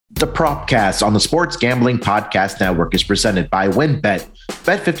The Propcast on the Sports Gambling Podcast Network is presented by WynnBET.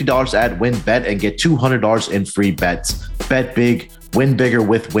 Bet $50 at WynnBET and get $200 in free bets. Bet big, win bigger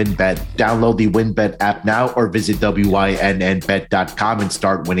with WynnBET. Download the WynnBET app now or visit wynnbet.com and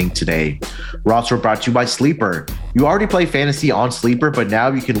start winning today. We're also brought to you by Sleeper. You already play fantasy on Sleeper, but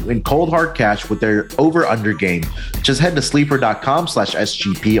now you can win cold hard cash with their over-under game. Just head to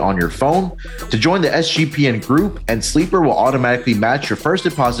sleeper.com/SGP on your phone to join the SGPN group, and Sleeper will automatically match your first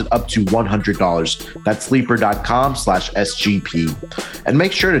deposit up to $100. That's sleeper.com/SGP. And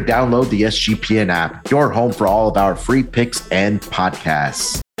make sure to download the SGPN app, your home for all of our free picks and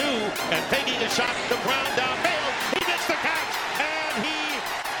podcasts. And taking a shot, the ground downfield. He gets the catch, and he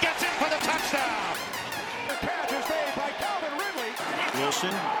gets in for the touchdown. The catch is made by Calvin Ridley.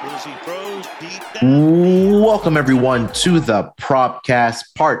 Wilson, as he throws deep down. Welcome, everyone, to the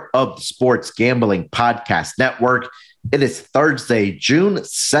Propcast, part of the Sports Gambling Podcast Network. It is Thursday, June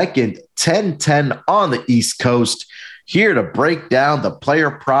 2nd, 10:10 on the East Coast. Here to break down the player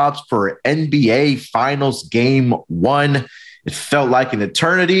props for NBA Finals Game 1. It felt like an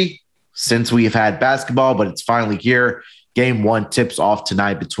eternity since we've had basketball, but it's finally here. Game 1 tips off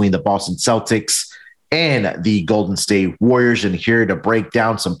tonight between the Boston Celtics and the Golden State Warriors. And here to break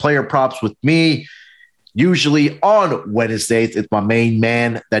down some player props with me, usually on Wednesdays, it's my main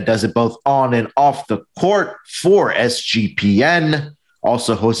man that does it both on and off the court for SGPN.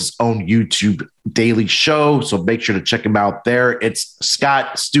 Also hosts his own YouTube daily show, so make sure to check him out there. It's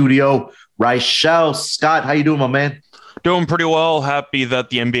Scott Studio Reichel. Scott, how you doing, my man? Doing pretty well. Happy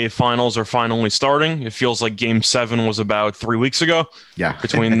that the NBA Finals are finally starting. It feels like Game 7 was about 3 weeks ago. Yeah,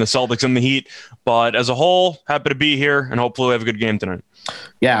 between the Celtics and the Heat. But as a whole, happy to be here, and hopefully we have a good game tonight.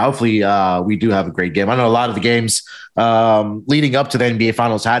 Yeah, hopefully we do have a great game. I know a lot of the games leading up to the NBA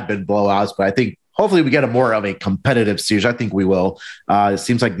Finals had been blowouts, but I think hopefully we get a more of a competitive series. I think we will. It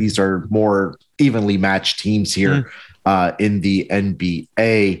seems like these are more evenly matched teams here in the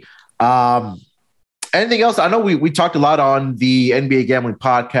NBA. Anything else? I know we talked a lot on the NBA Gambling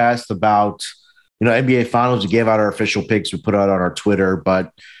Podcast about, NBA Finals. We gave out our official picks. We put out on our Twitter.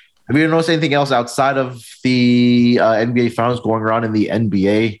 But have you noticed anything else outside of the NBA Finals going around in the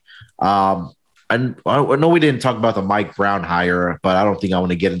NBA? And I know we didn't talk about the Mike Brown hire, but I don't think I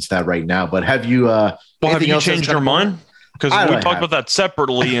want to get into that right now. But have you? Have you changed your mind? Because we talked about that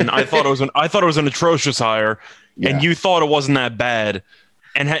separately, and I thought it was an atrocious hire, and you thought it wasn't that bad.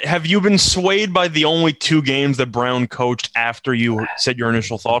 And have you been swayed by the only 2 games that Brown coached after you said your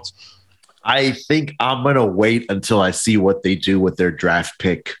initial thoughts? I think I'm going to wait until I see what they do with their draft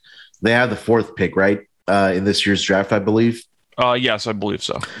pick. They have the 4th pick, right, in this year's draft, I believe. Yes, I believe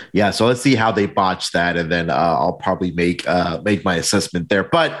so. Yeah, so let's see how they botch that, and then I'll probably make my assessment there.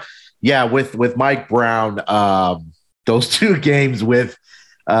 But yeah, with Mike Brown, those 2 games with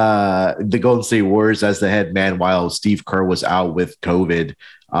the Golden State Warriors as the head man while Steve Kerr was out with COVID.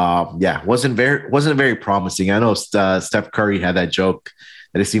 Wasn't very promising. I know Steph Curry had that joke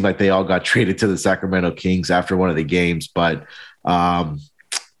that it seemed like they all got traded to the Sacramento Kings after one of the games. But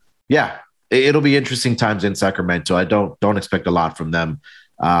it'll be interesting times in Sacramento. I don't expect a lot from them.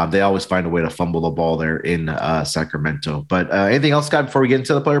 They always find a way to fumble the ball there in Sacramento. But anything else, Scott, before we get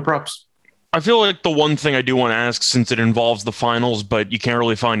into the player props? I feel like the one thing I do want to ask, since it involves the finals, but you can't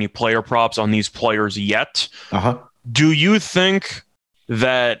really find any player props on these players yet. Do you think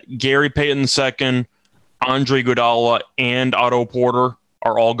that Gary Payton II, Andre Iguodala, and Otto Porter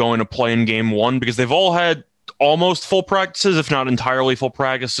are all going to play in Game 1? Because they've all had almost full practices, if not entirely full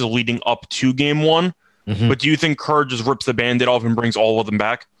practices, leading up to Game 1. Mm-hmm. But do you think Kerr just rips the Band-Aid off and brings all of them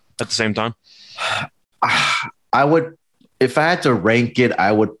back at the same time? I would. If I had to rank it,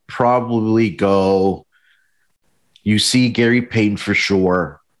 I would probably go. You see Gary Payton for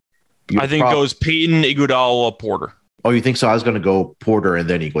sure. I think it goes Payton, Iguodala, Porter. Oh, you think so? I was going to go Porter and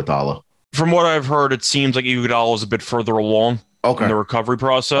then Iguodala. From what I've heard, it seems like Iguodala is a bit further along in the recovery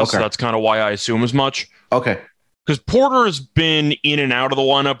process. Okay. So that's kind of why I assume as much. Okay. Because Porter has been in and out of the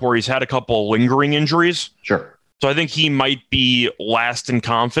lineup where he's had a couple of lingering injuries. Sure. So I think he might be last in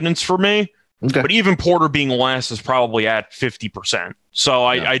confidence for me. Okay. But even Porter being last is probably at 50%. So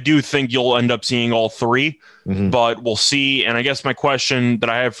I do think you'll end up seeing all 3, but we'll see. And I guess my question that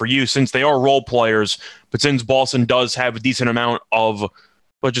I have for you, since they are role players, but since Boston does have a decent amount of,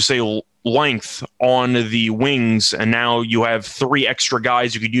 let's just say, length on the wings, and now you have 3 extra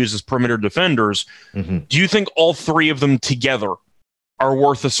guys you could use as perimeter defenders, do you think all 3 of them together are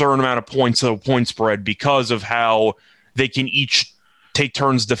worth a certain amount of points of a point spread because of how they can each take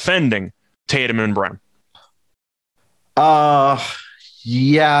turns defending Tatum and Brown?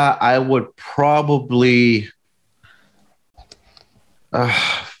 Yeah, I would probably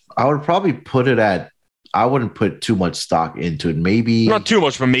I would probably put it at, I wouldn't put too much stock into it. Maybe not too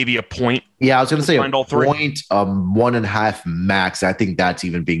much, but maybe a point. Yeah, I was going to say a all three. point, 1.5 max. I think that's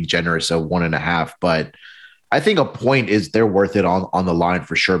even being generous, so 1.5. But I think a point they're worth it on the line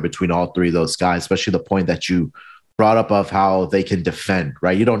for sure between all three of those guys, especially the point that you brought up of how they can defend,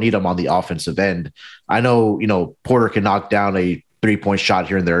 right? You don't need them on the offensive end. I know, Porter can knock down a 3-point shot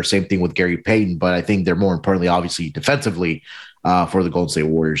here and there. Same thing with Gary Payton, but I think they're more importantly, obviously, defensively for the Golden State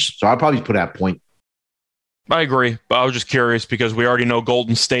Warriors. So I'll probably put that point. I agree, but I was just curious because we already know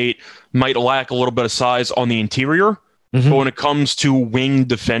Golden State might lack a little bit of size on the interior, but when it comes to wing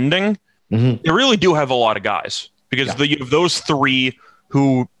defending, they really do have a lot of guys because you have those three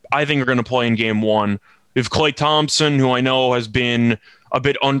who I think are going to play in game one. You have Klay Thompson, who I know has been a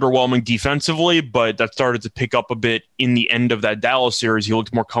bit underwhelming defensively, but that started to pick up a bit in the end of that Dallas series. He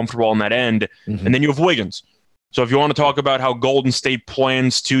looked more comfortable on that end. And then you have Wiggins. So if you want to talk about how Golden State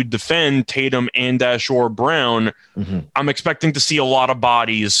plans to defend Tatum and or Brown, I'm expecting to see a lot of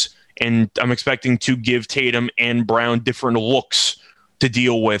bodies, and I'm expecting to give Tatum and Brown different looks to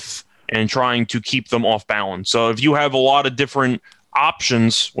deal with and trying to keep them off balance. So if you have a lot of different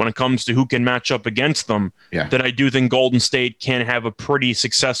options when it comes to who can match up against them, then I do think Golden State can have a pretty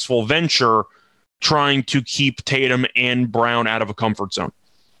successful venture trying to keep Tatum and Brown out of a comfort zone.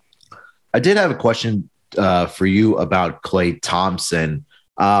 I did have a question for you about Klay Thompson.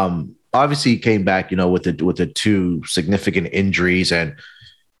 Obviously, he came back, with the two significant injuries, and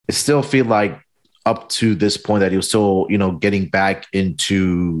it still feel like up to this point that he was still, getting back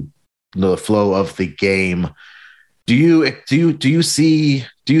into the flow of the game. Do you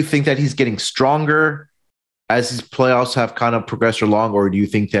think that he's getting stronger as his playoffs have kind of progressed along, or do you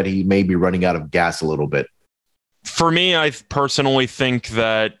think that he may be running out of gas a little bit? For me, I personally think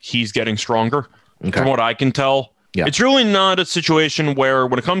that he's getting stronger. From what I can tell, it's really not a situation where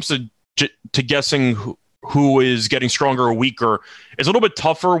when it comes to guessing who is getting stronger or weaker, it's a little bit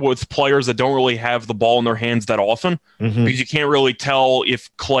tougher with players that don't really have the ball in their hands that often because you can't really tell if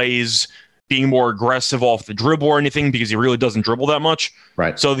Klay's being more aggressive off the dribble or anything because he really doesn't dribble that much.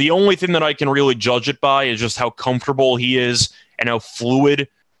 Right. So the only thing that I can really judge it by is just how comfortable he is and how fluid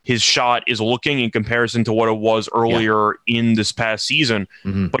his shot is looking in comparison to what it was earlier in this past season.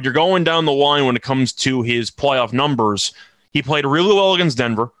 But you're going down the line when it comes to his playoff numbers. He played really well against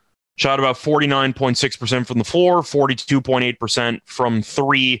Denver, shot about 49.6% from the floor, 42.8% from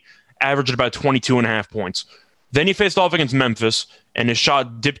three, averaged about 22.5 points. Then he faced off against Memphis, and his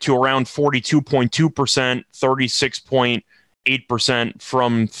shot dipped to around 42.2%, 36.8%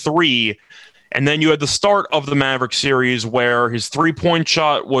 from three. And then you had the start of the Maverick series where his three-point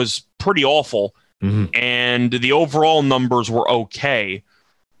shot was pretty awful, and the overall numbers were okay.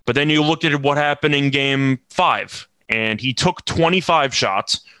 But then you looked at what happened in Game 5, and he took 25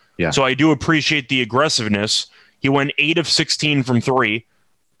 shots. So I do appreciate the aggressiveness. He went 8 of 16 from three,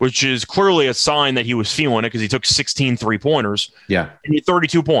 which is clearly a sign that he was feeling it because he took 16 three-pointers. And he had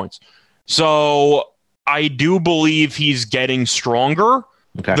 32 points. So I do believe he's getting stronger.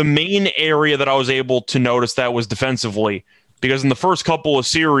 The main area that I was able to notice that was defensively, because in the first couple of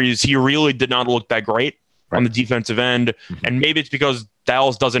series, he really did not look that great on the defensive end. And maybe it's because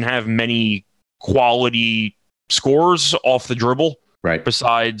Dallas doesn't have many quality scores off the dribble,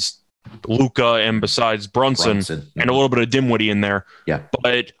 besides Luka and besides Brunson. And a little bit of Dinwiddie in there.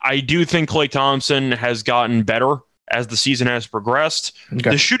 But I do think Klay Thompson has gotten better as the season has progressed.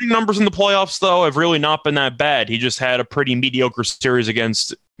 The shooting numbers in the playoffs, though, have really not been that bad. He just had a pretty mediocre series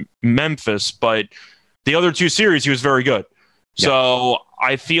against Memphis, but the other two series, he was very good. So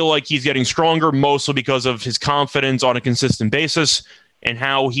I feel like he's getting stronger, mostly because of his confidence on a consistent basis and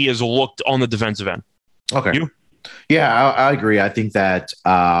how he has looked on the defensive end. You? Yeah, I agree. I think that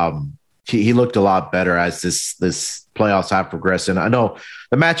he looked a lot better as this playoffs have progressed. And I know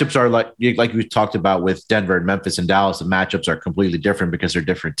the matchups are like we talked about with Denver and Memphis and Dallas, the matchups are completely different because they're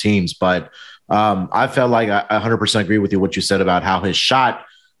different teams. But I felt like I 100% agree with you what you said about how his shot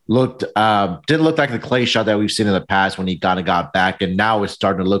didn't look like the Klay shot that we've seen in the past when he kind of got back. And now it's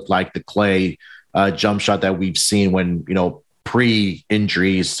starting to look like the Klay jump shot that we've seen when,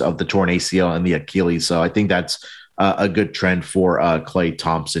 pre-injuries of the torn ACL and the Achilles. So I think that's a good trend for Klay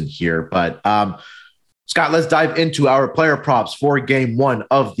Thompson here. But Scott, let's dive into our player props for game one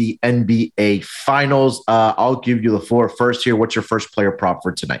of the NBA Finals. I'll give you the floor first here. What's your first player prop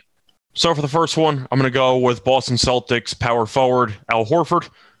for tonight? So for the first one, I'm going to go with Boston Celtics power forward Al Horford,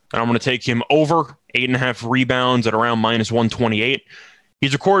 and I'm going to take him over 8.5 rebounds at around -128.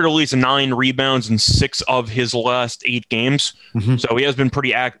 He's recorded at least 9 rebounds in 6 of his last 8 games. So he has been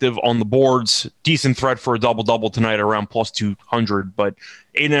pretty active on the boards. Decent threat for a double-double tonight around plus 200, but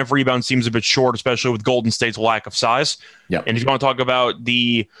 8.5 rebounds seems a bit short, especially with Golden State's lack of size. Yep. And if you want to talk about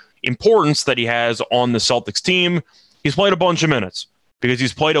the importance that he has on the Celtics team, he's played a bunch of minutes because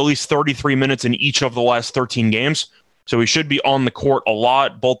he's played at least 33 minutes in each of the last 13 games. So he should be on the court a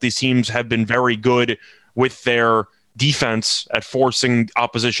lot. Both these teams have been very good with their defense at forcing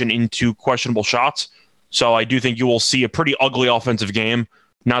opposition into questionable shots. So I do think you will see a pretty ugly offensive game,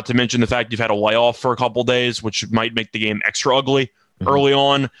 not to mention the fact you've had a layoff for a couple days, which might make the game extra ugly early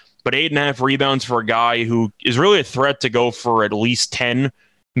on. But 8.5 rebounds for a guy who is really a threat to go for at least 10,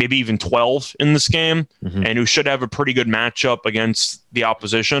 maybe even 12 in this game, and who should have a pretty good matchup against the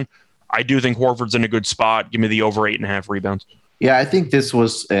opposition. I do think Horford's in a good spot. Give me the over 8.5 rebounds. Yeah, I think this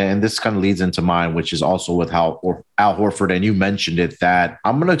was, and this kind of leads into mine, which is also with Al Horford, and you mentioned it, that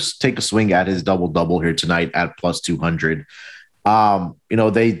I'm going to take a swing at his double-double here tonight at plus 200.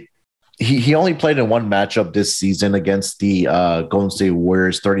 He only played in one matchup this season against the Golden State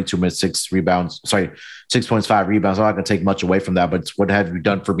Warriors, 32 minutes, 6 rebounds, 6 points, 5 rebounds. I'm not going to take much away from that, but what have you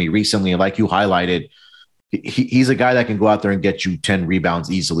done for me recently? And like you highlighted, he's a guy that can go out there and get you 10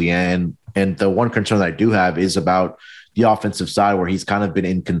 rebounds easily. And the one concern that I do have is about the offensive side, where he's kind of been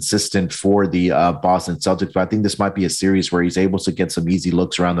inconsistent for the Boston Celtics. But I think this might be a series where he's able to get some easy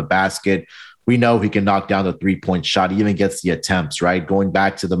looks around the basket. We know he can knock down the 3-point shot. He even gets the attempts, right? Going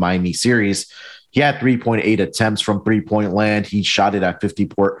back to the Miami series, he had 3.8 attempts from 3-point land. He shot it at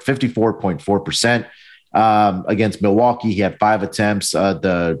 54.4%. Against Milwaukee, he had 5 attempts.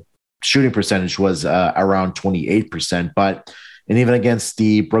 The shooting percentage was around 28%. And even against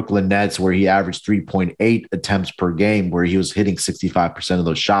the Brooklyn Nets, where he averaged 3.8 attempts per game, where he was hitting 65% of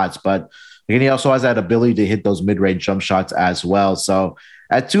those shots. But again, he also has that ability to hit those mid-range jump shots as well. So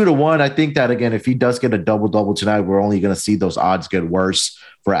at 2-1, I think that, again, if he does get a double-double tonight, we're only going to see those odds get worse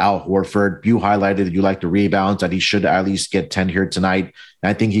for Al Horford. You highlighted that you like the rebounds, that he should at least get 10 here tonight. And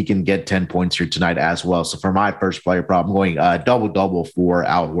I think he can get 10 points here tonight as well. So for my first player prop, I'm going double-double for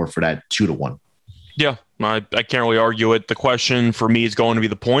Al Horford at 2-1. Yeah, I can't really argue it. The question for me is going to be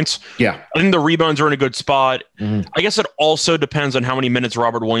the points. Yeah. I think the rebounds are in a good spot. I guess it also depends on how many minutes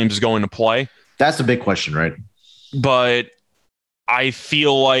Robert Williams is going to play. That's a big question, right? But I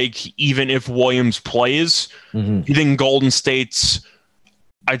feel like even if Williams plays, you think Golden State's,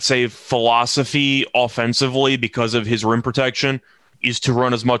 I'd say, philosophy offensively, because of his rim protection, is to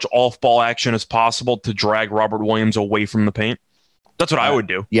run as much off-ball action as possible to drag Robert Williams away from the paint. That's what I would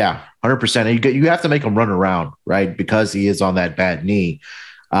do. Yeah, 100%. You have to make him run around, right? Because he is on that bad knee.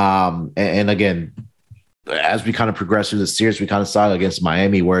 And again, as we kind of progress through the series, we kind of saw it against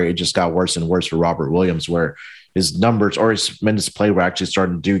Miami, where it just got worse and worse for Robert Williams, where his numbers or his minutes play were actually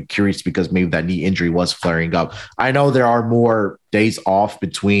starting to do curious, because maybe that knee injury was flaring up. I know there are more days off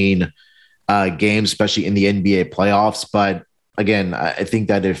between games, especially in the NBA playoffs. But again, I think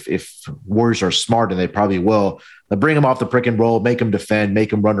that if Warriors are smart, and they probably will, they'll bring him off the pick and roll, make him defend,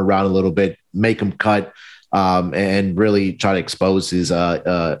 make him run around a little bit, make him cut, and really try to expose his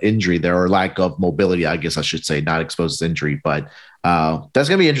injury there, or lack of mobility, I guess I should say, not expose his injury. But that's going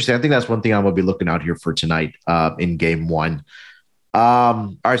to be interesting. I think that's one thing I'm going to be looking out here for tonight in game 1.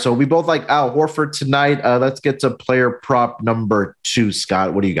 All right, so we both like Al Horford tonight. Let's get to player prop number 2.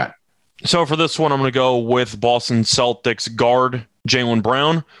 Scott, what do you got? So for this one, I'm going to go with Boston Celtics guard Jaylen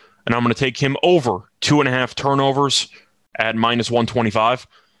Brown, and I'm going to take him over 2.5 turnovers at minus 125.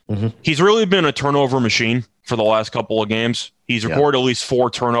 He's really been a turnover machine for the last couple of games. He's recorded at least 4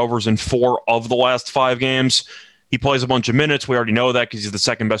 turnovers in 4 of the last 5 games. He plays a bunch of minutes. We already know that because he's the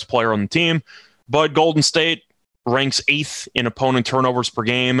second best player on the team. But Golden State ranks 8th in opponent turnovers per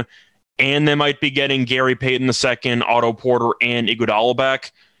game, and they might be getting Gary Payton II, Otto Porter, and Iguodala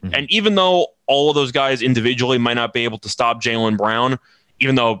back. And even though all of those guys individually might not be able to stop Jaylen Brown,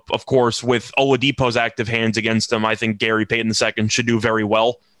 even though, of course, with Oladipo's active hands against him, I think Gary Payton II should do very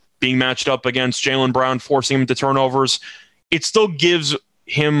well being matched up against Jaylen Brown, forcing him to turnovers. It still gives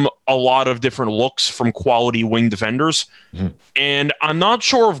him a lot of different looks from quality wing defenders. And I'm not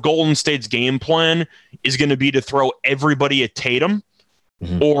sure if Golden State's game plan is going to be to throw everybody at Tatum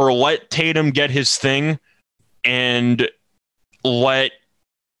or let Tatum get his thing and let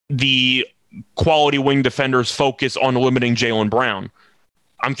the quality wing defenders focus on limiting Jaylen Brown.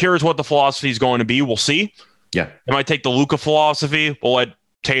 I'm curious what the philosophy is going to be. We'll see. Yeah. It might take the Luka philosophy. We'll let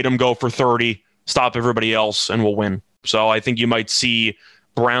Tatum go for 30, stop everybody else, and we'll win. So I think you might see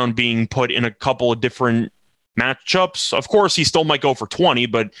Brown being put in a couple of different matchups. Of course, he still might go for 20,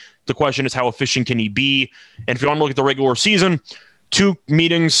 but the question is how efficient can he be? And if you want to look at the regular season, 2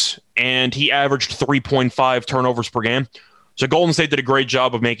 meetings, and he averaged 3.5 turnovers per game. So Golden State did a great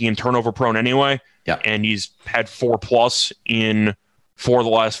job of making him turnover prone anyway. Yeah. And he's had 4+ in 4 of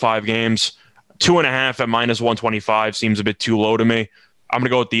the last 5 games. 2.5 at -125 seems a bit too low to me. I'm going to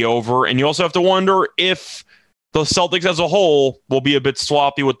go with the over. And you also have to wonder if the Celtics as a whole will be a bit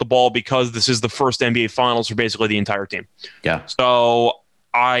sloppy with the ball because this is the first NBA Finals for basically the entire team. Yeah. So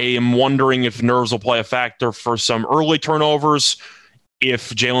I am wondering if nerves will play a factor for some early turnovers, if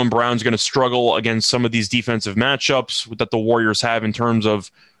Jaylen Brown's going to struggle against some of these defensive matchups that the Warriors have in terms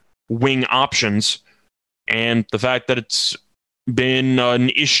of wing options, and the fact that it's been an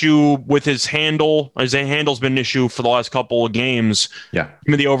issue with his handle. His handle's been an issue for the last couple of games. Yeah.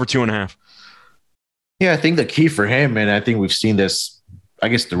 Give me the over 2.5. Yeah, I think the key for him, and I think we've seen this, I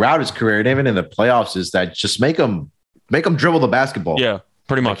guess, throughout his career and even in the playoffs, is that just make him dribble the basketball. Yeah,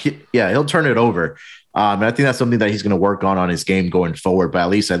 pretty much. He'll turn it over. And I think that's something that he's going to work on his game going forward. But at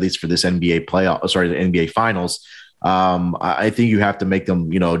least for this NBA the NBA Finals, I think you have to make them,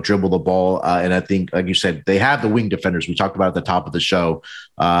 dribble the ball. And I think, like you said, they have the wing defenders we talked about at the top of the show.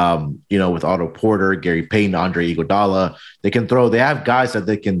 With Otto Porter, Gary Payton, Andre Iguodala, they can throw. They have guys that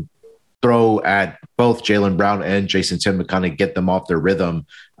they can throw at both Jaylen Brown and Jason Tatum to kind of get them off their rhythm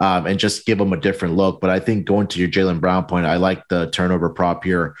and just give them a different look. But I think going to your Jaylen Brown point, I like the turnover prop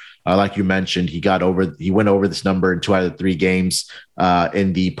here. Like you mentioned, he went over this number in 2 out of 3 games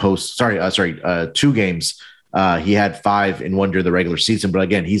in the 2 games. He had 5 in one during the regular season, but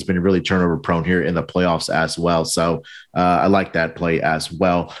again, he's been really turnover prone here in the playoffs as well. So I like that play as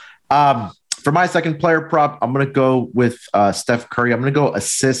well. For my second player prop, I'm going to go with Steph Curry. I'm going to go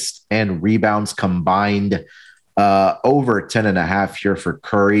assists and rebounds combined over 10.5 here for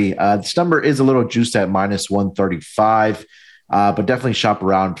Curry. This number is a little juiced at -135, but definitely shop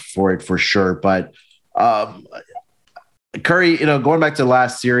around for it for sure. But Curry, going back to the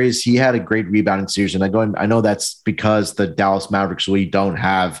last series, he had a great rebounding series. And I know that's because the Dallas Mavericks really don't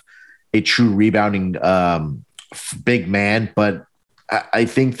have a true rebounding big man, but I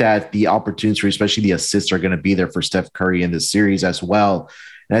think that the opportunities, especially the assists, are going to be there for Steph Curry in this series as well.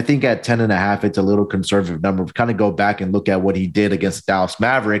 And I think at 10.5, it's a little conservative number. Kind of go back and look at what he did against the Dallas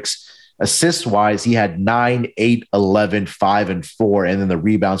Mavericks. Assist-wise, he had 9, 8, 11, 5, and 4, and then the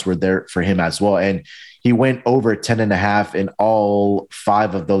rebounds were there for him as well. And he went over 10.5 in all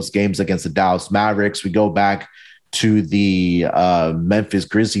 5 of those games against the Dallas Mavericks. We go back to the Memphis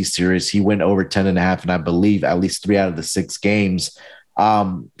Grizzlies series. He went over 10.5, and I believe at least 3 out of the 6 games.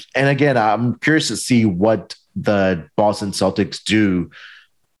 And again, I'm curious to see what the Boston Celtics do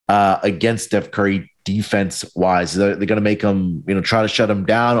against Steph Curry defense-wise. They're going to make him, try to shut him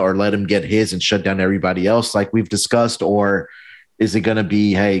down or let him get his and shut down everybody else like we've discussed, or is it going to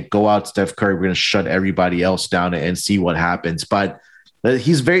be, hey, go out, Steph Curry, we're going to shut everybody else down and see what happens? But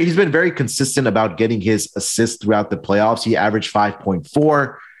he's been very consistent about getting his assists throughout the playoffs. He averaged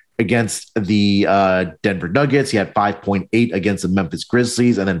 5.4 against the Denver Nuggets. He had 5.8 against the Memphis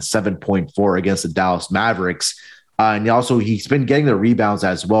Grizzlies and then 7.4 against the Dallas Mavericks. And also, he's been getting the rebounds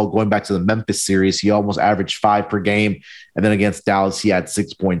as well. Going back to the Memphis series, he almost averaged 5 per game. And then against Dallas, he had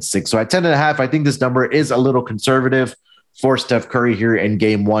 6.6. So at 10.5, I think this number is a little conservative for Steph Curry here in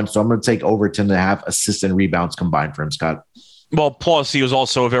game 1. So I'm going to take over 10.5 assists and rebounds combined for him, Scott. Well, plus he was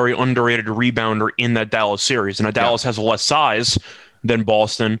also a very underrated rebounder in that Dallas series. And Dallas has less size than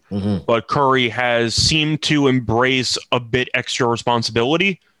Boston, but Curry has seemed to embrace a bit extra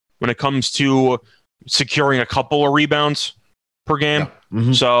responsibility when it comes to securing a couple of rebounds per game.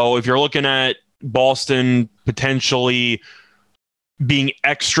 So if you're looking at Boston potentially being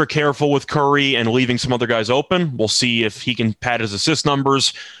extra careful with Curry and leaving some other guys open, we'll see if he can pad his assist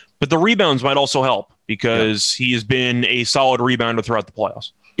numbers. But the rebounds might also help because he has been a solid rebounder throughout the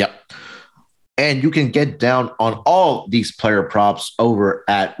playoffs. Yep. And you can get down on all these player props over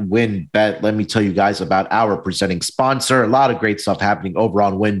at WinBet. Let me tell you guys about our presenting sponsor. A lot of great stuff happening over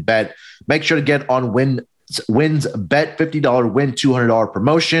on WinBet. Make sure to get on Win's Bet $50 win $200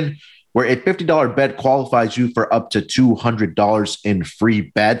 promotion, where a $50 bet qualifies you for up to $200 in free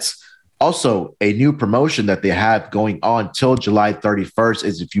bets. Also, a new promotion that they have going on till July 31st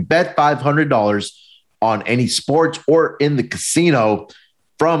is if you bet $500 on any sports or in the casino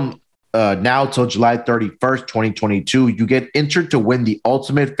from now till July 31st, 2022, you get entered to win the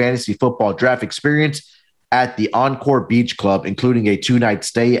ultimate fantasy football draft experience at the Encore Beach Club, including a 2-night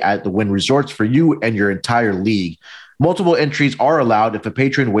stay at the Wynn Resorts for you and your entire league. Multiple entries are allowed. If a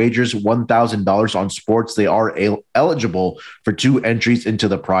patron wagers $1,000 on sports, they are eligible for 2 entries into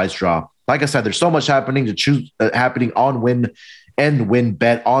the prize draw. Like I said, there's so much happening to choose happening on Wynn and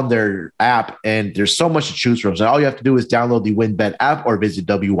WinBet on their app. And there's so much to choose from. So all you have to do is download the WinBet app or visit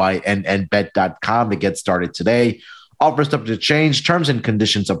wynnbet.com to get started today. Offers subject to change. Terms and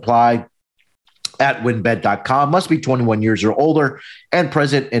conditions apply. At winbet.com. Must be 21 years or older and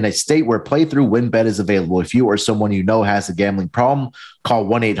present in a state where playthrough WinBet is available. If you or someone you know has a gambling problem, call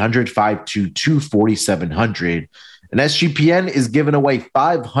 1-800-522-4700. And SGPN is giving away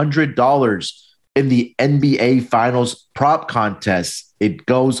 $500 in the NBA Finals prop contest.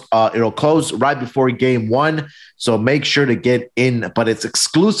 It'll close right before game one, so make sure to get in, but it's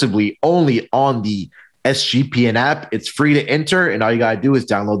exclusively only on the SGPN app. It's free to enter, and all you got to do is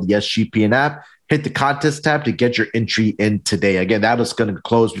download the SGPN app, hit the contest tab to get your entry in today. Again, that is going to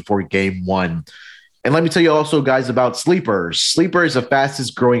close before game one. And let me tell you also, guys, about Sleeper. Sleeper is the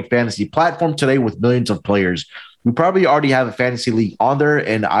fastest growing fantasy platform today with millions of players. You probably already have a fantasy league on there,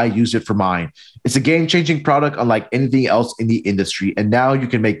 and I use it for mine. It's a game-changing product unlike anything else in the industry, and now you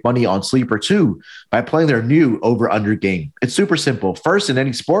can make money on Sleeper too by playing their new over-under game. It's super simple. First, in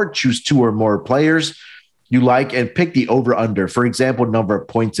any sport, choose 2 or more players you like and pick the over-under. For example, number of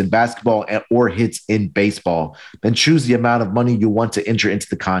points in basketball or hits in baseball. Then choose the amount of money you want to enter into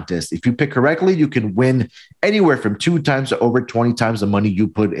the contest. If you pick correctly, you can win anywhere from 2 times to over 20 times the money you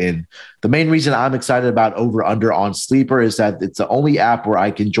put in. The main reason I'm excited about over-under on Sleeper is that it's the only app where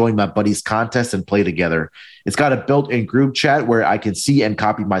I can join my buddies' contest and play together. It's got a built-in group chat where I can see and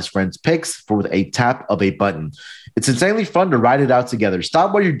copy my friends' picks with a tap of a button. It's insanely fun to ride it out together.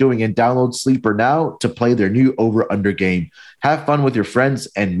 Stop what you're doing and download Sleeper now to play their new over-under game. Have fun with your friends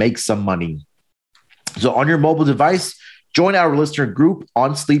and make some money. So on your mobile device, join our listener group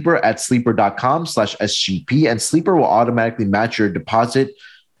on Sleeper at sleeper.com/SGP, and Sleeper will automatically match your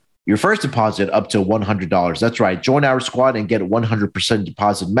first deposit up to $100. That's right. Join our squad and get a 100%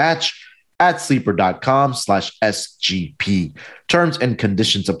 deposit match at sleeper.com/SGP. Terms and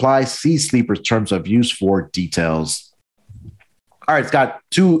conditions apply. See Sleeper's terms of use for details. All right, it's got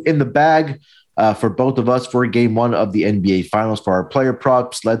 2 in the bag for both of us for game 1 of the NBA Finals for our player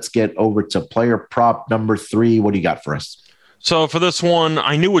props. Let's get over to player prop number 3. What do you got for us? So for this one,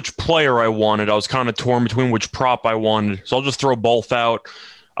 I knew which player I wanted. I was kind of torn between which prop I wanted, so I'll just throw both out.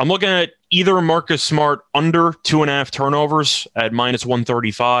 I'm looking at either Marcus Smart under 2.5 turnovers at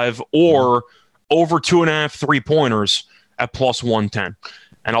 -135 or over 2.5 3-pointers at +110.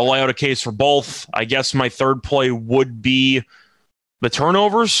 And I'll lay out a case for both. I guess my third play would be the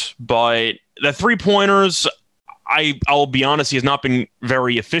turnovers, but the 3-pointers, I'll be honest, he has not been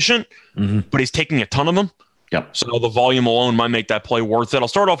very efficient, but he's taking a ton of them. Yep. So the volume alone might make that play worth it. I'll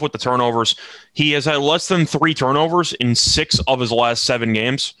start off with the turnovers. He has had less than 3 turnovers in 6 of his last 7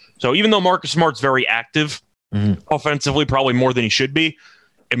 games. So even though Marcus Smart's very active offensively, probably more than he should be,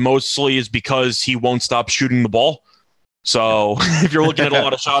 it mostly is because he won't stop shooting the ball. So if you're looking at a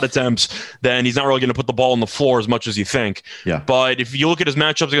lot of shot attempts, then he's not really going to put the ball on the floor as much as you think. Yeah. But if you look at his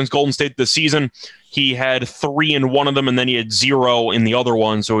matchups against Golden State this season, he had 3 in one of them, and then he had 0 in the other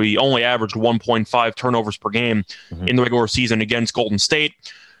one. So he only averaged 1.5 turnovers per game in the regular season against Golden State.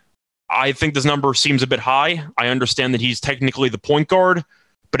 I think this number seems a bit high. I understand that he's technically the point guard,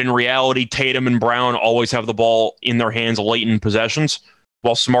 but in reality, Tatum and Brown always have the ball in their hands late in possessions,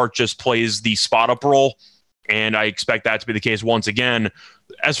 while Smart just plays the spot-up role. And I expect that to be the case once again.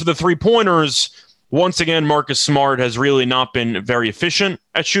 As for the 3-pointers, once again, Marcus Smart has really not been very efficient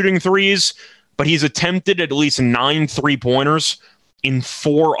at shooting threes, but he's attempted at least 9 3-pointers in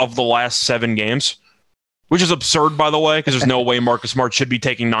 4 of the last 7 games, which is absurd, by the way, because there's no way Marcus Smart should be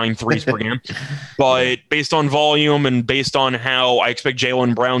taking 9 threes per game. But based on volume and based on how I expect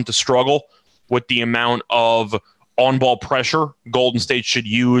Jaylen Brown to struggle with the amount of on-ball pressure Golden State should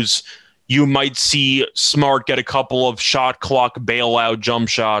use, you might see Smart get a couple of shot clock bailout jump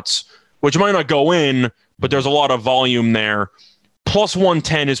shots, which might not go in, but there's a lot of volume there.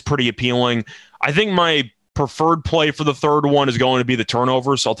 +110 is pretty appealing. I think my preferred play for the third one is going to be the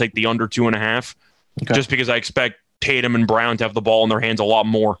turnovers. So I'll take the under 2.5, just because I expect Tatum and Brown to have the ball in their hands a lot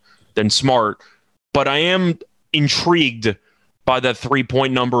more than Smart. But I am intrigued by that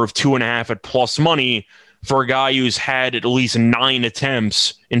 3-point number of 2.5 at plus money for a guy who's had at least 9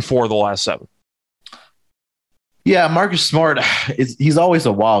 attempts in 4 of the last 7. Yeah, Marcus Smart, he's always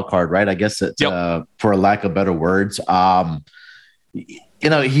a wild card, right? I guess it's, for a lack of better words.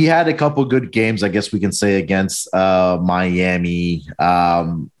 He had a couple good games, I guess we can say, against Miami.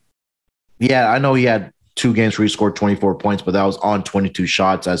 I know he had 2 games where he scored 24 points, but that was on 22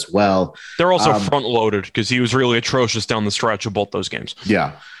 shots as well. They're also front-loaded because he was really atrocious down the stretch of both those games.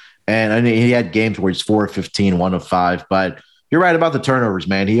 Yeah. And he had games where he's 4 of 15, 1 of 5. But You're right about the turnovers,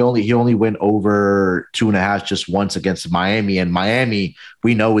 man. He only went over 2.5 just once against Miami, and Miami,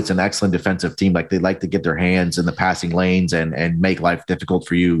 we know it's an excellent defensive team. Like, they like to get their hands in the passing lanes and make life difficult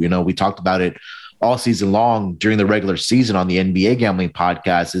for you. You know, we talked about it all season long during the regular season on the NBA Gambling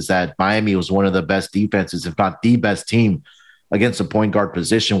Podcast, is that Miami was one of the best defenses, if not the best team, against the point guard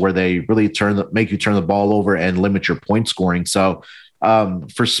position, where they really make you turn the ball over and limit your point scoring. So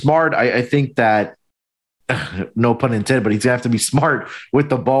for Smart, I think that, no pun intended, but he's gonna have to be smart with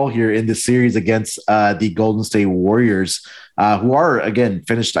the ball here in this series against the Golden State Warriors, who are, again,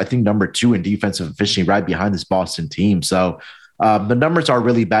 finished, I think, number 2 in defensive efficiency, right behind this Boston team. So the numbers are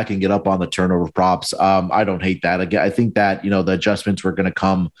really backing it up on the turnover props. I don't hate that. Again, I think that, the adjustments were going to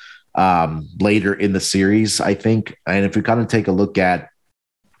come later in the series, I think. And if we kind of take a look at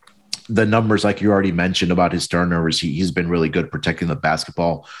the numbers, like you already mentioned about his turnovers, he's been really good protecting the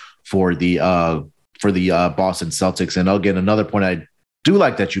basketball for the Boston Celtics. And again, another point I do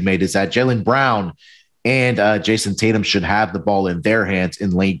like that you made is that Jaylen Brown and Jason Tatum should have the ball in their hands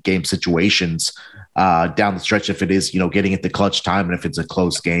in late game situations down the stretch, if it is, getting at the clutch time and if it's a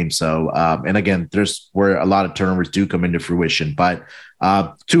close game. So, and again, there's where a lot of turnovers do come into fruition. But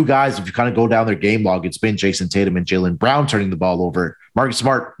two guys, if you kind of go down their game log, it's been Jason Tatum and Jaylen Brown turning the ball over. Marcus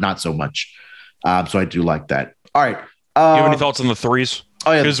Smart, not so much. So I do like that. All right. Do you have any thoughts on the threes?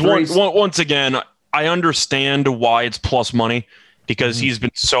 Oh, yeah. Because once again, I understand why it's plus money, because he's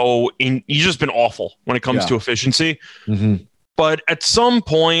just been awful when it comes to efficiency. Mm-hmm. But at some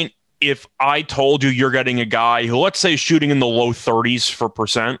point, if I told you you're getting a guy who, let's say, is shooting in the low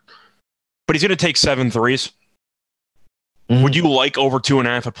 30s%, but he's going to take 7 threes, would you like over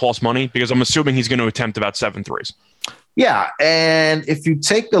 2.5 at plus money? Because I'm assuming he's going to attempt about 7 threes. Yeah, and if you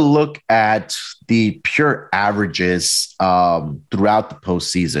take a look at the pure averages throughout the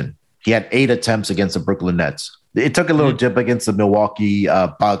postseason, he had 8 attempts against the Brooklyn Nets. It took a little dip against the Milwaukee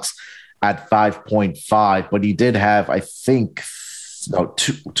Bucks at 5.5, but he did have, I think,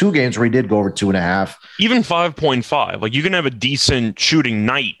 two games where he did go over 2.5. Even 5.5, like, you can have a decent shooting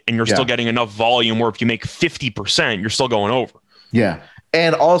night and you're still getting enough volume where if you make 50%, you're still going over. Yeah.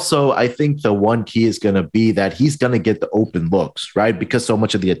 And also, I think the one key is going to be that he's going to get the open looks, right? Because so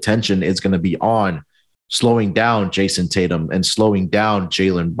much of the attention is going to be on slowing down Jason Tatum and slowing down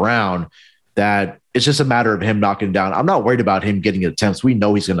Jaylen Brown, that it's just a matter of him knocking down. I'm not worried about him getting attempts. We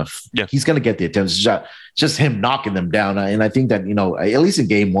know he's going to get the attempts. It's just him knocking them down. And I think that, at least in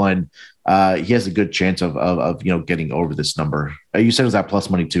game 1, he has a good chance of getting over this number. You said it was at plus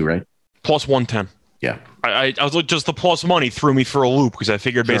money too, right? Plus 110. Yeah. I was like, just the plus money threw me for a loop, because I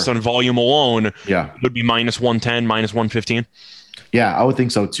figured based on volume alone, it would be minus 110, minus 115. Yeah, I would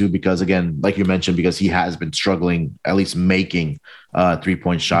think so too, because again, like you mentioned, because he has been struggling, at least making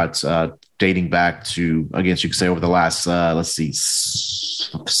 3-point shots, dating back to, I guess you could say, over the last,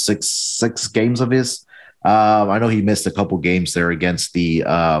 six games of his. I know he missed a couple games there against the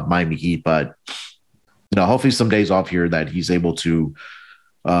Miami Heat, but hopefully some days off here that he's able to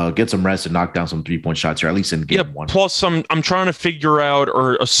get some rest and knock down some 3-point shots here, at least in game 1. Plus, I'm trying to figure out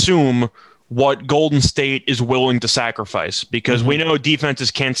or assume what Golden State is willing to sacrifice, because we know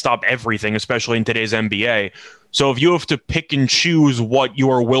defenses can't stop everything, especially in today's NBA. So if you have to pick and choose what you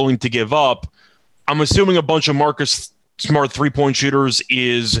are willing to give up, I'm assuming a bunch of Marcus Smart 3-point shooters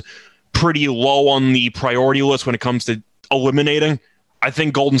is pretty low on the priority list when it comes to eliminating. I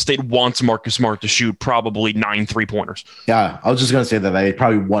think Golden State wants Marcus Smart to shoot probably 9 3-pointers. Yeah, I was just going to say that they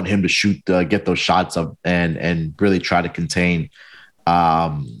probably want him to shoot, get those shots up and really try to contain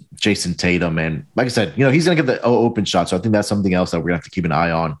Jason Tatum. And like I said, he's going to get the open shot. So I think that's something else that we're going to have to keep an eye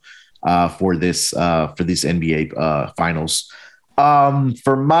on for this NBA finals.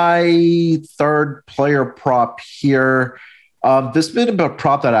 For my third player prop here, this has been a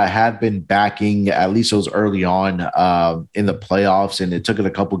prop that I have been backing, at least it was early on in the playoffs, and it took it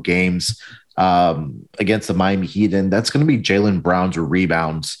a couple games against the Miami Heat, and that's going to be Jaylen Brown's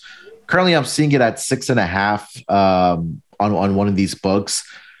rebounds. Currently, I'm seeing it at 6.5 on one of these books.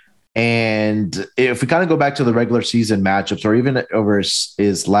 And if we kind of go back to the regular season matchups, or even over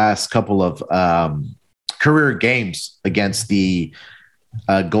his last couple of career games against the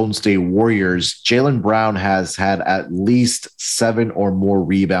Golden State Warriors, Jaylen Brown has had at least 7 or more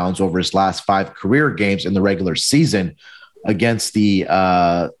rebounds over his last 5 career games in the regular season against the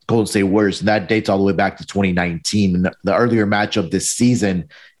Golden State Warriors. And that dates all the way back to 2019. In the earlier matchup this season,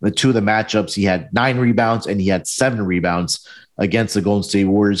 the 2 of the matchups, he had 9 rebounds and he had 7 rebounds against the Golden State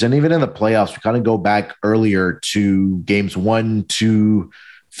Warriors. And even in the playoffs, we kind of go back earlier to games 1, 2,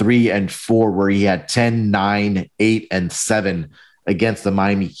 3, and 4, where he had 10, 9, 8, and 7 against the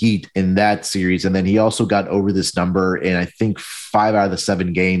Miami Heat in that series. And then he also got over this number in, I think, 5 out of the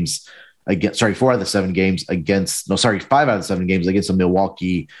 7 games against, 4 out of the 7 games against, 5 out of the 7 games against the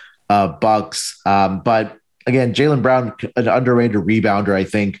Milwaukee Bucks. But again, Jaylen Brown, an underrated rebounder, I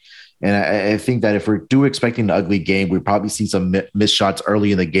think. And I think that if we're expecting an ugly game, we probably see some missed shots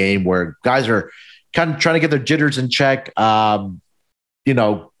early in the game where guys are kind of trying to get their jitters in check.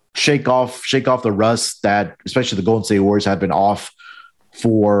 Shake off the rust that especially the Golden State Warriors have been off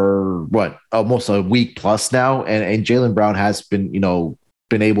for almost a week plus now. And Jaylen Brown has been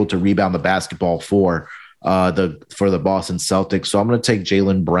able to rebound the basketball for the Boston Celtics. So I'm going to take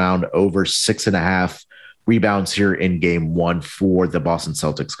Jaylen Brown over 6.5 rebounds here in game 1 for the Boston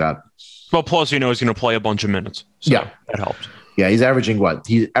Celtics, Scott. Well, plus, he's going to play a bunch of minutes. So yeah, that helps. Yeah, he's averaging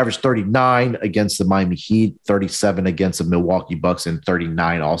He averaged 39 against the Miami Heat, 37 against the Milwaukee Bucks, and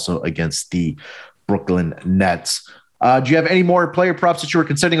 39 also against the Brooklyn Nets. Do you have any more player props that you were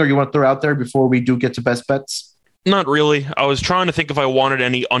considering or you want to throw out there before we do get to best bets? Not really. I was trying to think if I wanted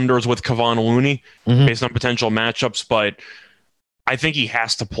any unders with Kevon Looney based on potential matchups, but I think he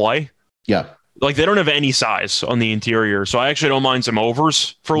has to play. Yeah. Like, they don't have any size on the interior, so I actually don't mind some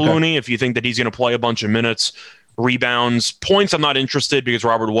overs for Looney if you think that he's going to play a bunch of minutes. Rebounds, points, I'm not interested because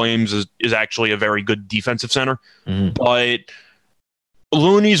Robert Williams is actually a very good defensive center. But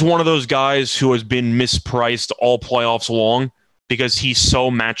Looney's one of those guys who has been mispriced all playoffs long because he's so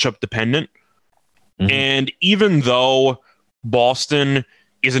matchup dependent. And even though Boston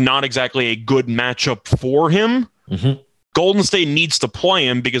is not exactly a good matchup for him, Golden State needs to play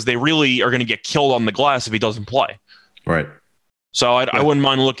him because they really are going to get killed on the glass if he doesn't play. Right. So I wouldn't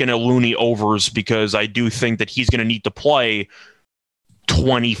mind looking at Looney overs because I do think that he's going to need to play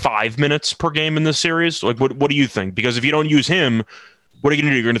 25 minutes per game in this series. Like, what do you think? Because if you don't use him, what are you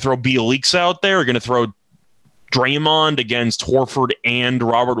going to do? You're going to throw Bjelica out there? You're going to throw Draymond against Horford and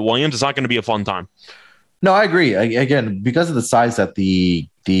Robert Williams? It's not going to be a fun time. No, I agree. Again, because of the size that the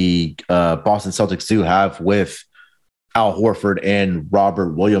Boston Celtics do have with Al Horford and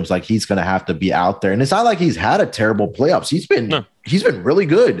Robert Williams, like, he's going to have to be out there. And it's not like he's had a terrible playoffs. He's been really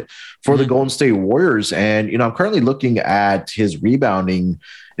good for the Golden State Warriors. And, I'm currently looking at his rebounding.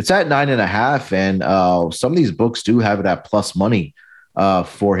 It's at 9.5. And some of these books do have it at plus money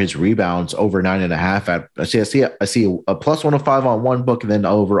for his rebounds over 9.5. I see a plus 105 on one book, and then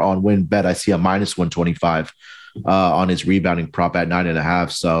over on WinBet, I see a minus 125 on his rebounding prop at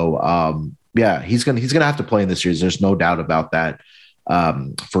 9.5. So, yeah, he's gonna have to play in this series. There's no doubt about that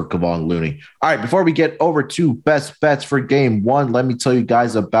for Kevon Looney. All right, before we get over to best bets for game 1, let me tell you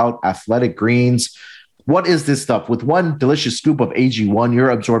guys about Athletic Greens. What is this stuff? With one delicious scoop of AG1, you're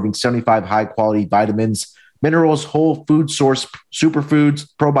absorbing 75 high-quality vitamins, minerals, whole food source superfoods,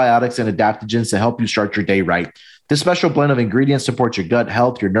 probiotics, and adaptogens to help you start your day right. This special blend of ingredients supports your gut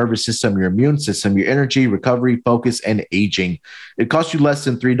health, your nervous system, your immune system, your energy, recovery, focus, and aging. It costs you less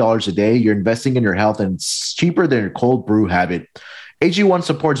than $3 a day. You're investing in your health, and it's cheaper than your cold brew habit. AG1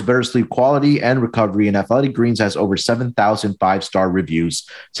 supports better sleep quality and recovery, and Athletic Greens has over 7,000 5-star reviews.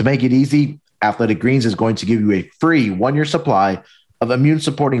 To make it easy, Athletic Greens is going to give you a free 1-year supply of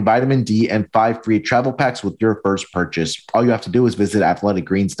immune-supporting vitamin D and 5 free travel packs with your first purchase. All you have to do is visit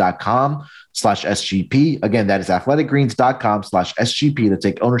athleticgreens.com/SGP. Again, that is athleticgreens.com/SGP to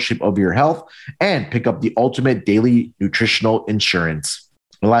take ownership of your health and pick up the ultimate daily nutritional insurance.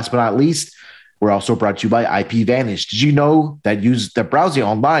 And last but not least, we're also brought to you by IPVanish. Did you know that browsing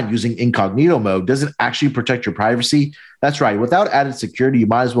online using incognito mode doesn't actually protect your privacy? That's right. Without added security, you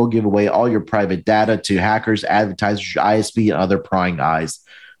might as well give away all your private data to hackers, advertisers, your ISP, and other prying eyes.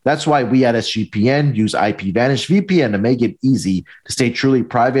 That's why we at SGPN use IPVanish VPN to make it easy to stay truly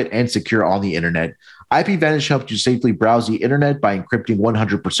private and secure on the internet. IPVanish helps you safely browse the internet by encrypting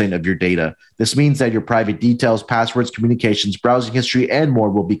 100% of your data. This means that your private details, passwords, communications, browsing history, and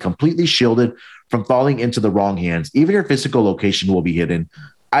more will be completely shielded from falling into the wrong hands. Even your physical location will be hidden.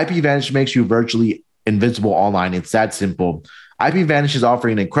 IPVanish makes you virtually invisible online. It's that simple. IPVanish is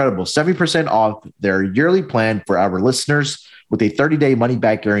offering an incredible 70% off their yearly plan for our listeners with a 30-day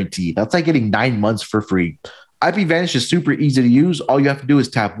money-back guarantee. That's like getting 9 months for free. IPVanish is super easy to use. All you have to do is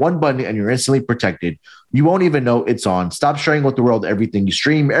tap one button and you're instantly protected. You won't even know it's on. Stop sharing with the world everything you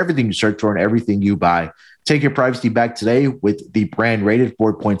stream, everything you search for, and everything you buy. Take your privacy back today with the brand rated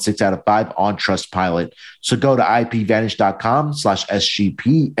 4.6 out of 5 on Trustpilot. So go to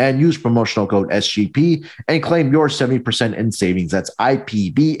ipvanish.com/SGP and use promotional code SGP and claim your 70% in savings. That's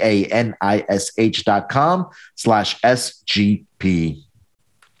ipvanish.com/SGP.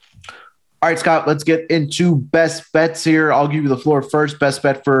 All right, Scott, let's get into best bets here. I'll give you the floor first. Best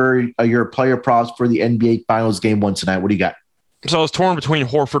bet for your player props for the NBA Finals Game 1 tonight. What do you got? So I was torn between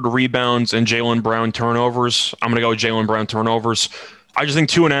Horford rebounds and Jaylen Brown turnovers. I'm going to go with Jaylen Brown turnovers. I just think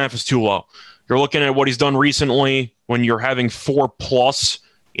 2.5 is too low. You're looking at what he's done recently when you're having 4+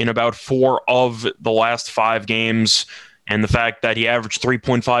 in about 4 of the last 5 games, and the fact that he averaged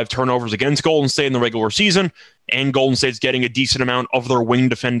 3.5 turnovers against Golden State in the regular season, and Golden State's getting a decent amount of their wing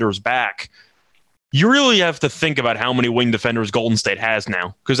defenders back. You really have to think about how many wing defenders Golden State has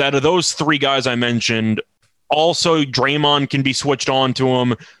now, because out of those 3 guys I mentioned, also Draymond can be switched on to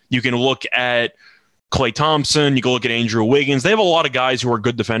him. You can look at Klay Thompson. You can look at Andrew Wiggins. They have a lot of guys who are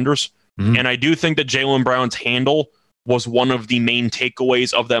good defenders. Mm-hmm. And I do think that Jaylen Brown's handle was one of the main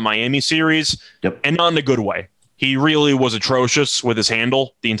takeaways of that Miami series, and not in a good way. He really was atrocious with his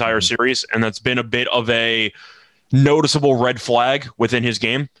handle the entire series, and that's been a bit of a noticeable red flag within his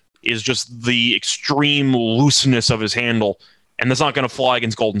game, is just the extreme looseness of his handle, and that's not going to fly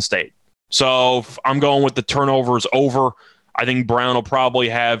against Golden State. So I'm going with the turnovers over. I think Brown will probably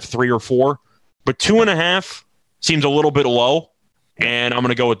have 3 or 4, but 2.5 seems a little bit low, and I'm going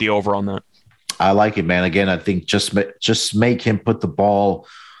to go with the over on that. I like it, man. Again, I think just make him put the ball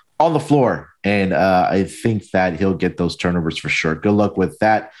on the floor, and I think that he'll get those turnovers for sure. Good luck with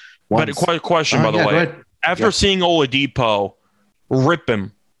that. But a quick question, by the way. After seeing Oladipo rip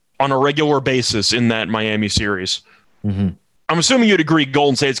him on a regular basis in that Miami series, I'm assuming you'd agree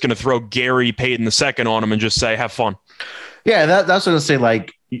Golden State's going to throw Gary Payton II on him and just say, have fun. Yeah, that's what I was going to say.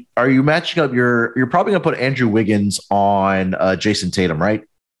 Like, are you matching up you're probably going to put Andrew Wiggins on Jason Tatum, right?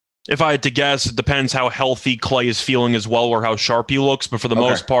 If I had to guess, it depends how healthy Klay is feeling as well, or how sharp he looks. But for the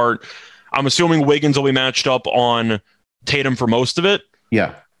most part, I'm assuming Wiggins will be matched up on Tatum for most of it.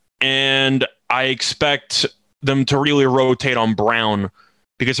 Yeah. And I expect them to really rotate on Brown,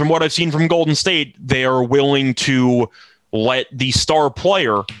 because from what I've seen from Golden State, they are willing to let the star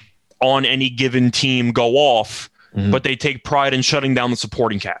player on any given team go off, but they take pride in shutting down the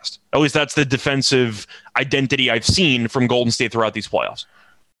supporting cast. At least that's the defensive identity I've seen from Golden State throughout these playoffs.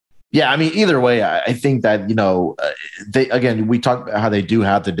 Yeah, I mean, either way, I think that, we talked about how they do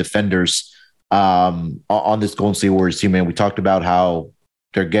have the defenders on this Golden State Warriors team, and we talked about how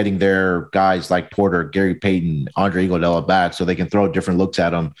they're getting their guys like Porter, Gary Payton, Andre Iguodala back so they can throw different looks at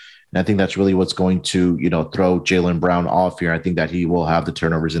them. And I think that's really what's going to, throw Jaylen Brown off here. I think that he will have the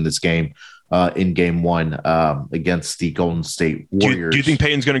turnovers in this game, in game 1 against the Golden State Warriors. Do you think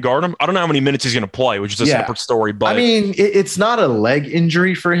Payton's going to guard him? I don't know how many minutes he's going to play, which is a separate story. But I mean, it's not a leg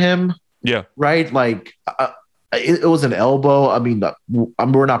injury for him. Yeah. Right? Like, it was an elbow. I mean,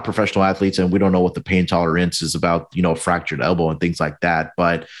 we're not professional athletes, and we don't know what the pain tolerance is about, fractured elbow and things like that.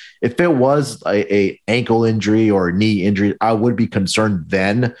 But if it was a ankle injury or a knee injury, I would be concerned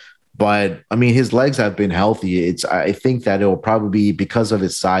then. But I mean, his legs have been healthy. I think that it will probably be because of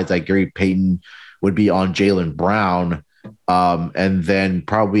his size that Gary Payton would be on Jaylen Brown. And then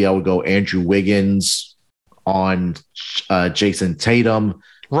probably I would go Andrew Wiggins on Jason Tatum.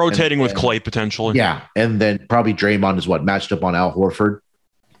 Rotating with Klay potentially. Yeah. And then probably Draymond is matched up on Al Horford.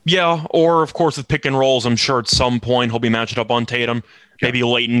 Yeah. Or of course with pick and rolls, I'm sure at some point he'll be matched up on Tatum. Maybe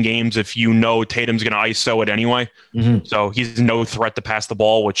late in games if Tatum's going to ISO it anyway. So he's no threat to pass the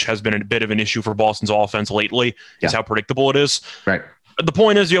ball, which has been a bit of an issue for Boston's offense lately, is how predictable it is. Right. The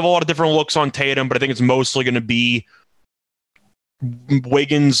point is you have a lot of different looks on Tatum, but I think it's mostly going to be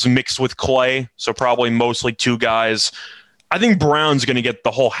Wiggins mixed with Klay. So probably mostly 2 guys. I think Brown's going to get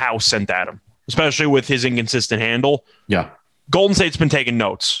the whole house sent at him, especially with his inconsistent handle. Yeah. Golden State's been taking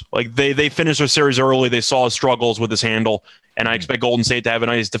notes. Like they finished their series early. They saw his struggles with his handle. And I expect Golden State to have a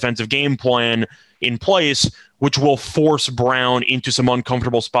nice defensive game plan in place, which will force Brown into some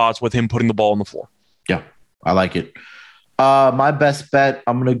uncomfortable spots with him putting the ball on the floor. Yeah, I like it. My best bet,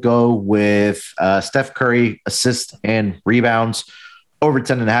 I'm going to go with Steph Curry, assists and rebounds. Over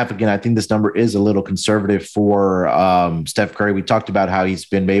 10.5. Again, I think this number is a little conservative for Steph Curry. We talked about how he's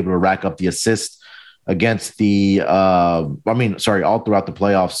been able to rack up the assists against all throughout the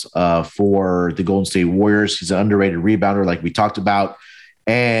playoffs for the Golden State Warriors. He's an underrated rebounder, like we talked about,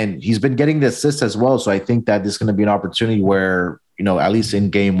 and he's been getting the assists as well. So I think that this is going to be an opportunity where, at least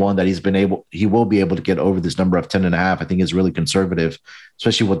in game 1, that he will be able to get over this number of 10.5. I think is really conservative,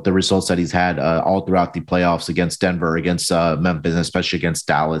 especially with the results that he's had all throughout the playoffs against Denver, against Memphis, and especially against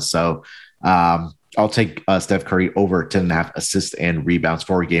Dallas. So I'll take Steph Curry over 10.5 assists and rebounds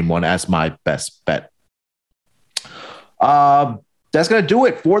for game 1 as my best bet. That's going to do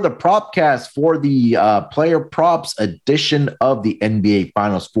it for the Propcast for the player props edition of the NBA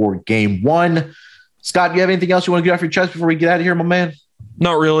Finals for game 1. Scott, do you have anything else you want to get off your chest before we get out of here, my man?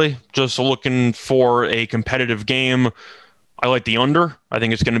 Not really. Just looking for a competitive game. I like the under. I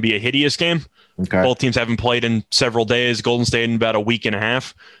think it's going to be a hideous game. Okay. Both teams haven't played in several days. Golden State in about a week and a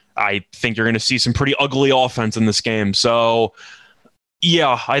half. I think you're going to see some pretty ugly offense in this game. So,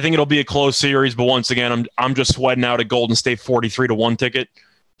 yeah, I think it'll be a close series. But once again, I'm just sweating out a Golden State 43-1 ticket.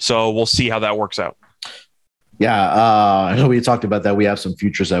 So we'll see how that works out. Yeah, I know we talked about that. We have some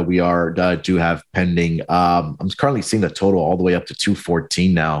futures that we do have pending. I'm currently seeing the total all the way up to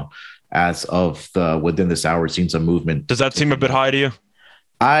 214 now. As of within this hour, seeing some movement. Does that seem a bit high to you?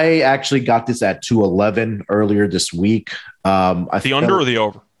 I actually got this at 211 earlier this week. The under or the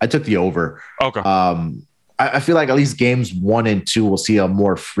over? I took the over. Okay. I feel like at least games 1 and 2 will see a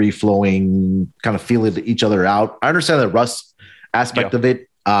more free-flowing kind of feeling each other out. I understand the rust aspect of it,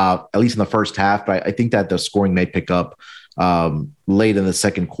 at least in the first half, but I think that the scoring may pick up late in the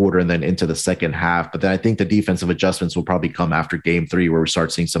second quarter and then into the second half. But then I think the defensive adjustments will probably come after game 3, where we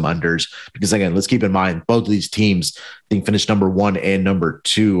start seeing some unders. Because again, let's keep in mind, both of these teams, I think, finished number 1 and number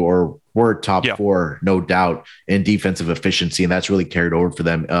 2, or were top 4, no doubt, in defensive efficiency. And that's really carried over for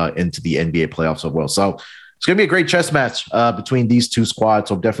them into the NBA playoffs as well. So it's going to be a great chess match between these two squads.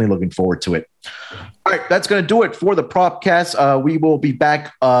 So I'm definitely looking forward to it. All right, that's going to do it for the Propcast. We will be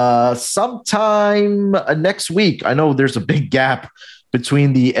back sometime next week. I know there's a big gap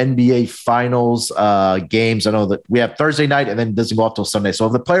between the NBA Finals games. I know that we have Thursday night and then it doesn't go off till Sunday. So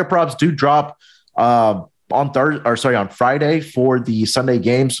if the player props do drop on Friday for the Sunday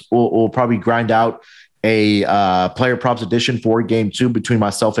games, we'll probably grind out a player props edition for game 2 between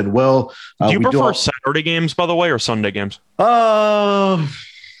myself and Will. Do you prefer Saturday games, by the way, or Sunday games?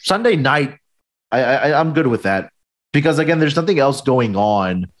 Sunday night. I'm good with that because, again, there's nothing else going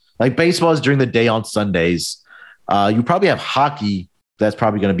on. Like baseball is during the day on Sundays. You probably have hockey that's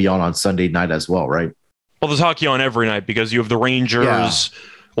probably going to be on Sunday night as well, right? Well, there's hockey on every night because you have the Rangers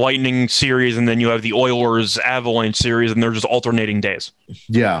Lightning series and then you have the Oilers Avalanche series, and they're just alternating days.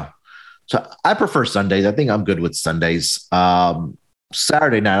 Yeah. So I prefer Sundays. I think I'm good with Sundays.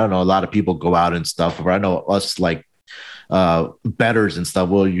 Saturday night, I don't know. A lot of people go out and stuff. But I know us like bettors and stuff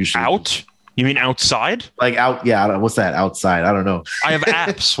will usually out. You mean outside? Like out? Yeah. What's that? Outside? I don't know. I have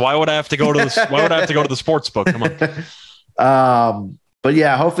apps. Why would I have to go to the? Why would I have to go to the sports book? Come on. But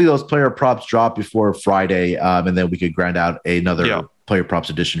yeah, hopefully those player props drop before Friday, and then we could grind out another player props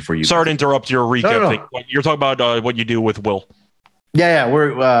edition for you. Sorry to interrupt your recap. No. You're talking about what you do with Will. Yeah,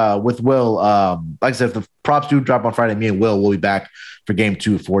 we're with Will. Like I said, if the props do drop on Friday, me and Will will be back for game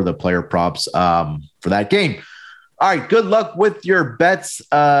 2 for the player props for that game. All right, good luck with your bets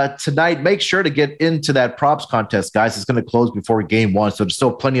tonight. Make sure to get into that props contest, guys. It's going to close before game 1, so there's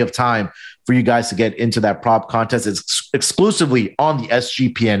still plenty of time for you guys to get into that prop contest. It's exclusively on the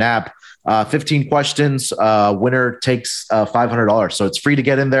SGPN app. 15 questions, winner takes $500. So it's free to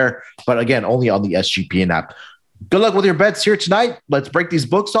get in there, but again, only on the SGPN app. Good luck with your bets here tonight. Let's break these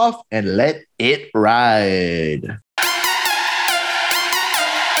books off and let it ride.